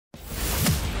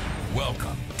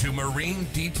Welcome to Marine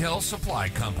Detail Supply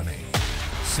Company,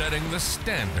 setting the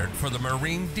standard for the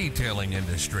marine detailing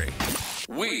industry.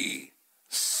 We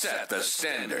set the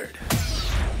standard.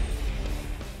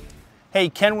 Hey,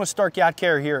 Ken with Stark Yacht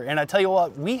Care here, and I tell you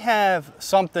what, we have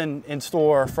something in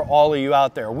store for all of you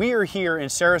out there. We are here in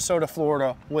Sarasota,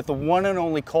 Florida with the one and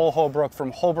only Cole Holbrook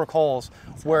from Holbrook Hulls,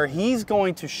 where he's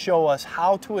going to show us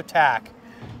how to attack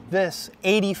this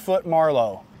 80-foot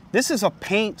Marlo. This is a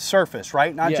paint surface,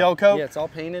 right? Not gel coat? Yeah, it's all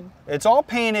painted. It's all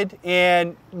painted,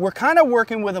 and we're kind of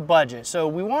working with a budget. So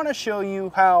we want to show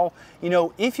you how,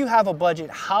 if you have a budget,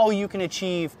 how you can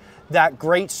achieve that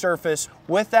great surface.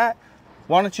 With that,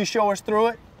 why don't you show us through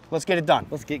it? Let's get it done.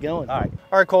 Let's get going. All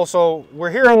right, Cole, so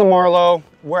we're here on the Marlo.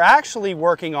 We're actually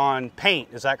working on paint,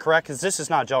 is that correct? Because this is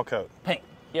not gel coat. Paint,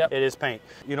 yep. It is paint.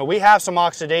 We have some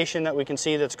oxidation that we can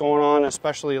see that's going on,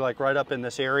 especially like right up in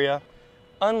this area.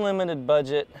 Unlimited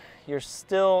budget, you're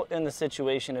still in the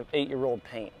situation of 8-year-old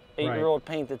paint. 8-year-old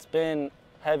paint that's been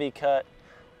heavy cut,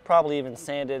 probably even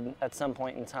sanded at some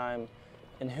point in time,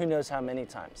 and who knows how many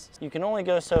times. You can only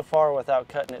go so far without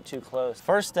cutting it too close.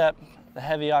 First step, the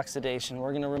heavy oxidation.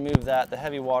 We're gonna remove that, the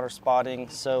heavy water spotting.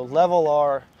 So level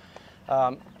R,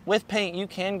 with paint you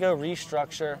can go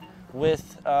restructure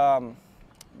with,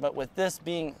 but with this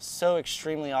being so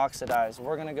extremely oxidized,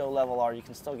 we're gonna go level R. You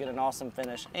can still get an awesome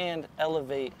finish, and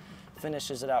Elevate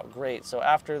finishes it out great. So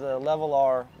after the level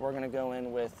R, we're gonna go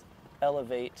in with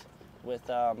Elevate with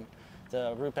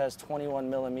the Rupes 21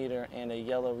 millimeter and a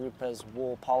yellow Rupes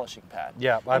wool polishing pad.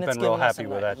 Yeah, I've been real happy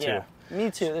with that too. Yeah,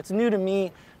 me too. It's new to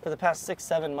me. For the past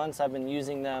 6-7 months, I've been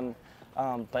using them.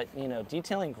 But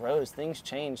detailing grows, things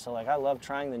change. So I love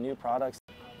trying the new products.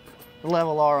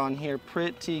 Level R on here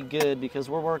pretty good because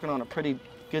we're working on a pretty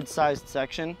good sized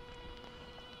section.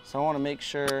 So I want to make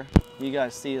sure you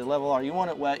guys see the level R. You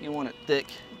want it wet, you want it thick.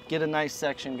 Get a nice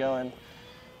section going.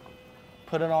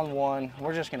 Put it on one.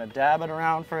 We're just gonna dab it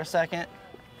around for a second.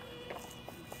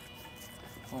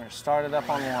 We're gonna start it up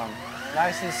on one.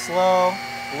 Nice and slow,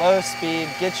 low speed.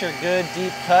 Get your good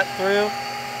deep cut through.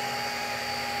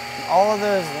 And all of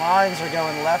those lines are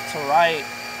going left to right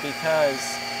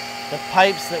because the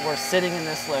pipes that were sitting in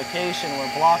this location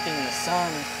were blocking the sun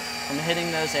from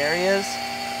hitting those areas.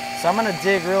 So I'm gonna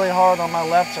dig really hard on my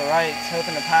left to right,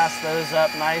 hoping to pass those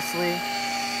up nicely.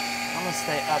 I'm gonna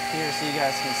stay up here so you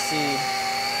guys can see.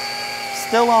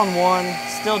 Still on one,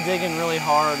 still digging really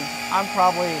hard. I'm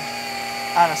probably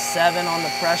at a 7 on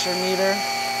the pressure meter.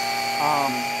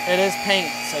 It is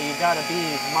paint, so you've gotta be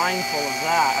mindful of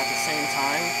that at the same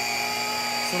time.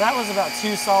 So that was about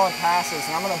 2 solid passes,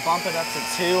 and I'm gonna bump it up to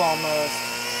 2 almost.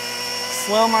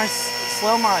 Slow my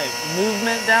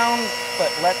movement down, but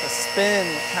let the spin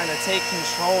kind of take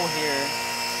control here.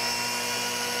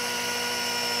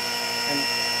 And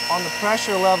on the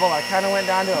pressure level, I kind of went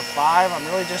down to a 5. I'm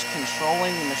really just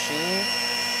controlling the machine,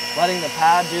 letting the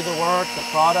pad do the work, the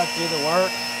product do the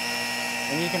work.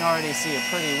 And you can already see a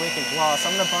pretty wicked gloss.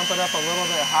 I'm gonna bump it up a little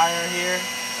bit higher here.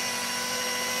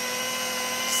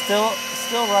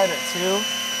 Still right at 2.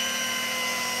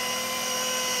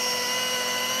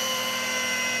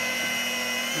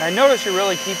 And I notice you're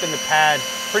really keeping the pad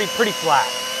pretty flat.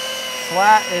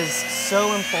 Flat is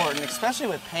so important, especially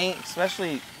with paint,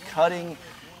 especially cutting.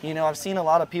 I've seen a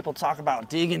lot of people talk about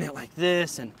digging it like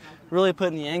this and really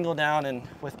putting the angle down, and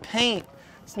with paint,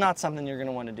 it's not something you're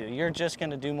gonna wanna do. You're just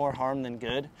gonna do more harm than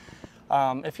good.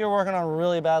 If you're working on a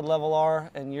really bad level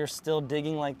R and you're still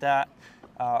digging like that,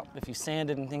 if you sand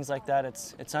it and things like that,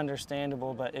 it's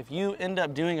understandable. But if you end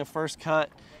up doing a first cut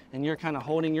and you're kind of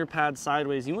holding your pad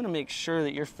sideways, you want to make sure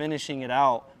that you're finishing it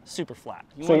out super flat.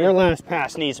 So your last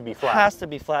pass needs to be flat. Has to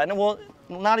be flat. And well,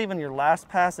 not even your last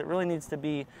pass. It really needs to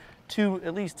be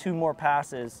at least 2 more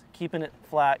passes, keeping it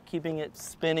flat, keeping it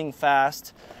spinning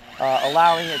fast,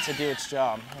 allowing it to do its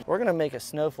job. We're gonna make a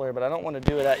snow flare, but I don't want to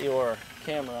do it at your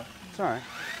camera. It's all right.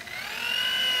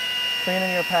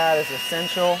 Cleaning your pad is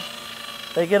essential.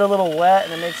 They get a little wet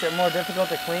and it makes it more difficult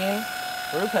to clean.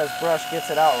 Rupes brush gets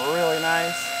it out really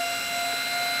nice.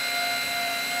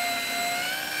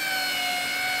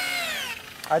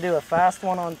 I do a fast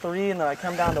one on 3 and then I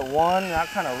come down to 1 and I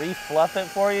kind of re-fluff it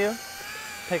for you.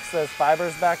 Picks those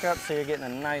fibers back up so you're getting a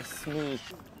nice smooth.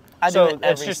 I do it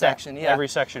every section. Yeah. Every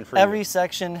section for you. Every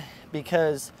section,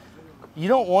 because you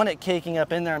don't want it caking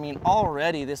up in there. I mean,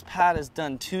 already this pad has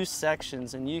done 2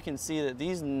 sections and you can see that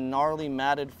these gnarly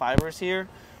matted fibers here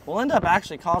will end up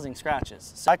actually causing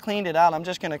scratches. So I cleaned it out. I'm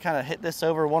just gonna kind of hit this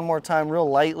over one more time real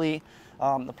lightly.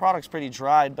 The product's pretty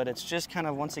dried, but it's just kind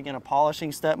of, once again, a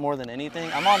polishing step more than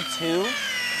anything. I'm on 2.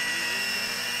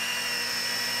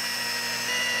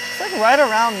 It's like right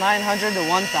around 900 to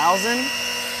 1,000.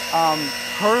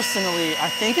 Personally, I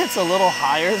think it's a little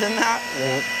higher than that.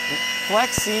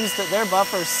 Flex seems to, their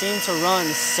buffers seem to run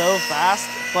so fast,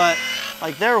 but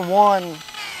like their one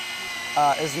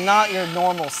is not your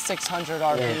normal 600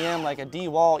 RPM. Like a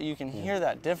DeWalt, you can hear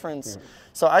that difference.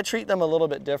 So I treat them a little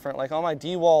bit different. Like on my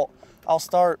DeWalt, I'll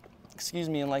start,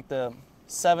 in like the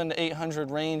 700 to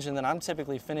 800 range, and then I'm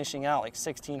typically finishing out like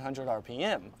 1600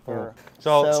 RPM.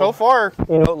 So far,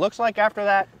 you know, it looks like after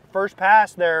that first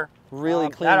pass there, really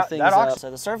clean things up. So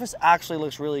the surface actually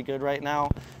looks really good right now,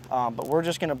 but we're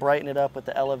just gonna brighten it up with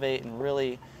the Elevate and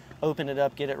really open it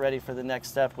up, get it ready for the next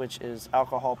step, which is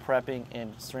alcohol prepping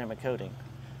and ceramic coating.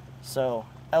 So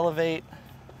Elevate,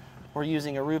 we're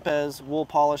using a Rupes wool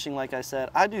polishing, like I said.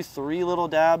 I do 3 little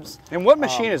dabs. And what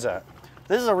machine is that?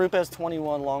 This is a Rupes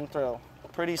 21 long throw.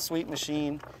 Pretty sweet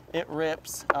machine. It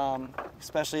rips,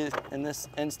 especially in this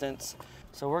instance.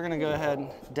 So we're gonna go ahead and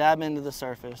dab into the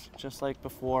surface, just like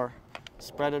before.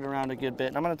 Spread it around a good bit.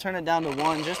 And I'm gonna turn it down to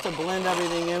 1 just to blend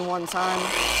everything in one time.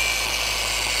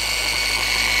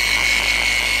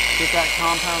 Get that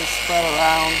compound spread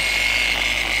around.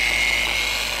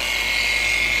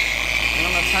 And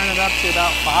I'm gonna turn it up to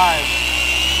about 5.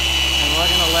 And we're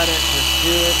gonna let it just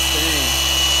do its thing.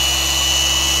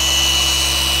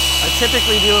 I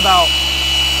typically do about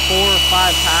 4 or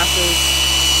 5 passes,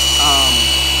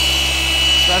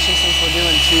 especially since we're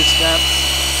doing 2 steps.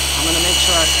 I'm gonna make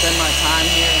sure I spend my time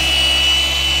here.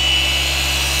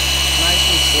 Nice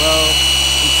and slow,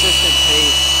 consistent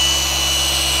pace.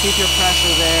 Keep your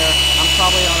pressure there. I'm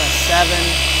probably on a 7,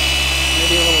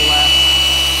 maybe a little less.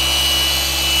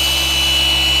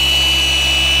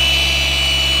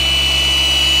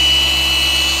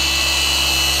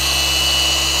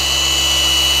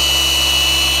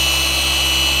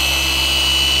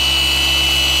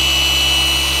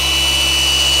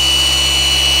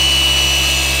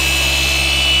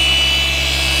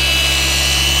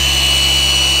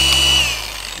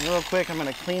 Real quick, I'm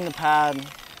gonna clean the pad.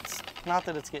 It's not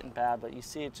that it's getting bad, but you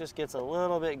see it just gets a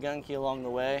little bit gunky along the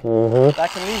way. That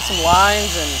can leave some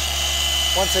lines and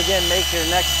once again make your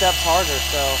next steps harder.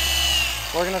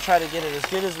 So we're gonna try to get it as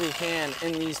good as we can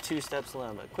in these 2 steps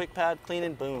alone. But quick pad, clean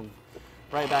and boom,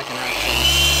 right back in action.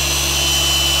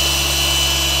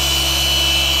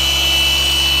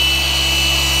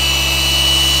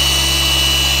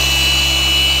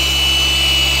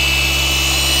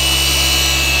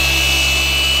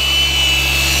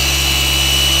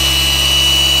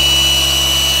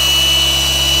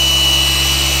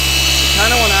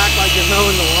 Kind of want to act like you're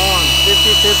mowing the lawn.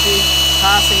 50-50,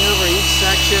 passing over each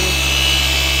section,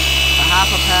 a half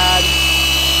a pad.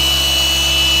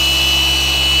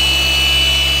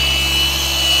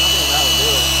 I think that'll do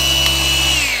it.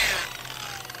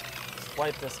 Let's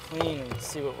wipe this clean and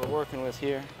see what we're working with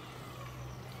here.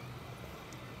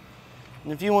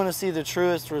 And if you want to see the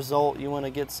truest result, you want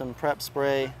to get some prep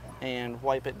spray and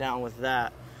wipe it down with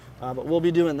that. But we'll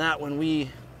be doing that when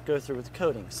we go through with the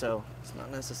coating, so it's not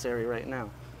necessary right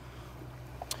now.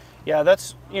 Yeah,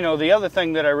 that's, you know, the other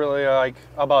thing that I really like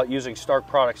about using Stark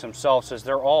products themselves is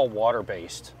they're all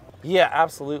water-based. Yeah,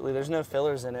 absolutely. There's no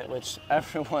fillers in it, which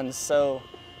everyone's so,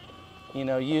 you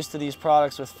know, used to these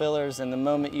products with fillers, and the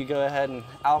moment you go ahead and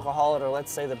alcohol it, or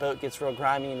let's say the boat gets real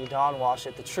grimy and you Dawn wash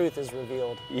it, the truth is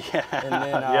revealed. Yeah. And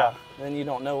then, then you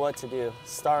don't know what to do.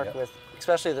 Stark with,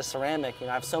 especially the ceramic, you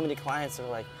know, I have so many clients that are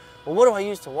like, well, what do I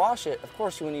use to wash it? Of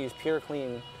course you want to use pure,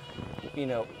 clean, you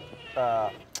know,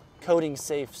 coating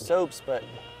safe soaps, but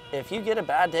if you get a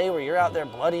bad day where you're out there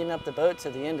bloodying up the boat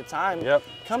to the end of time,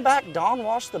 come back, Dawn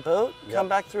wash the boat, come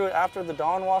back through it after the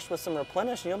Dawn wash with some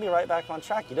replenish, and you'll be right back on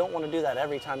track. You don't want to do that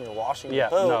every time you're washing the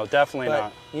boat. No, definitely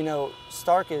not. You know,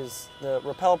 Stark is, the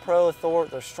Repel Pro, Thor,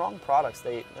 they're strong products.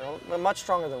 They're much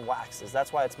stronger than waxes.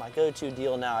 That's why it's my go-to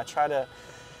deal now. I try to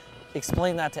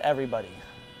explain that to everybody,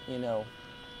 you know,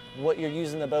 what you're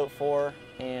using the boat for,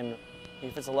 and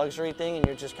if it's a luxury thing and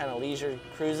you're just kind of leisure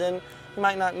cruising, you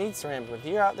might not need ceramic. But if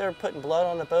you're out there putting blood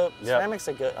on the boat, ceramic's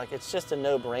a good, like, it's just a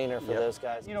no-brainer for those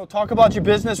guys. You know, talk about your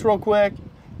business real quick.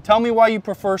 Tell me why you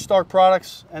prefer Stark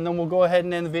products, and then we'll go ahead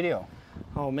and end the video.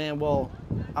 Oh man, well,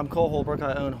 I'm Cole Holbrook.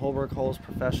 I own Holbrook Hulls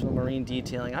Professional Marine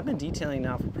Detailing. I've been detailing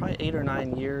now for probably 8 or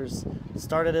 9 years.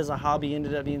 Started as a hobby,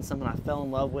 ended up being something I fell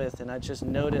in love with, and I just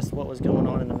noticed what was going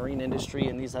on in the marine industry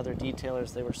and these other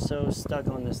detailers. They were so stuck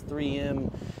on this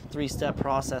 3M, 3-step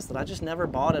process that I just never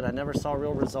bought it. I never saw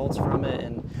real results from it.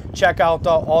 And check out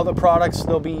all the products.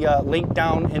 They'll be linked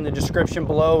down in the description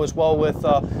below, as well with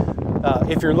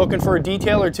if you're looking for a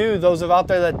detailer too, those out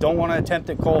there that don't want to attempt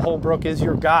it, Cole Holbrook is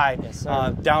your guy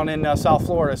down in South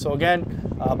Florida. So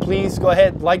again, please go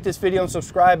ahead, like this video and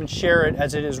subscribe and share it,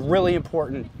 as it is really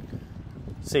important.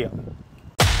 See ya.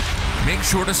 Make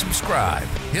sure to subscribe,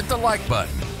 hit the like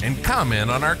button, and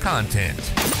comment on our content.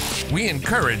 We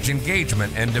encourage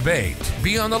engagement and debate.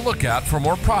 Be on the lookout for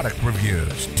more product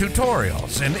reviews,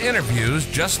 tutorials, and interviews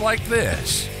just like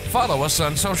this. Follow us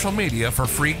on social media for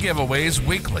free giveaways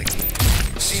weekly.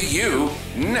 See you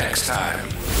next time.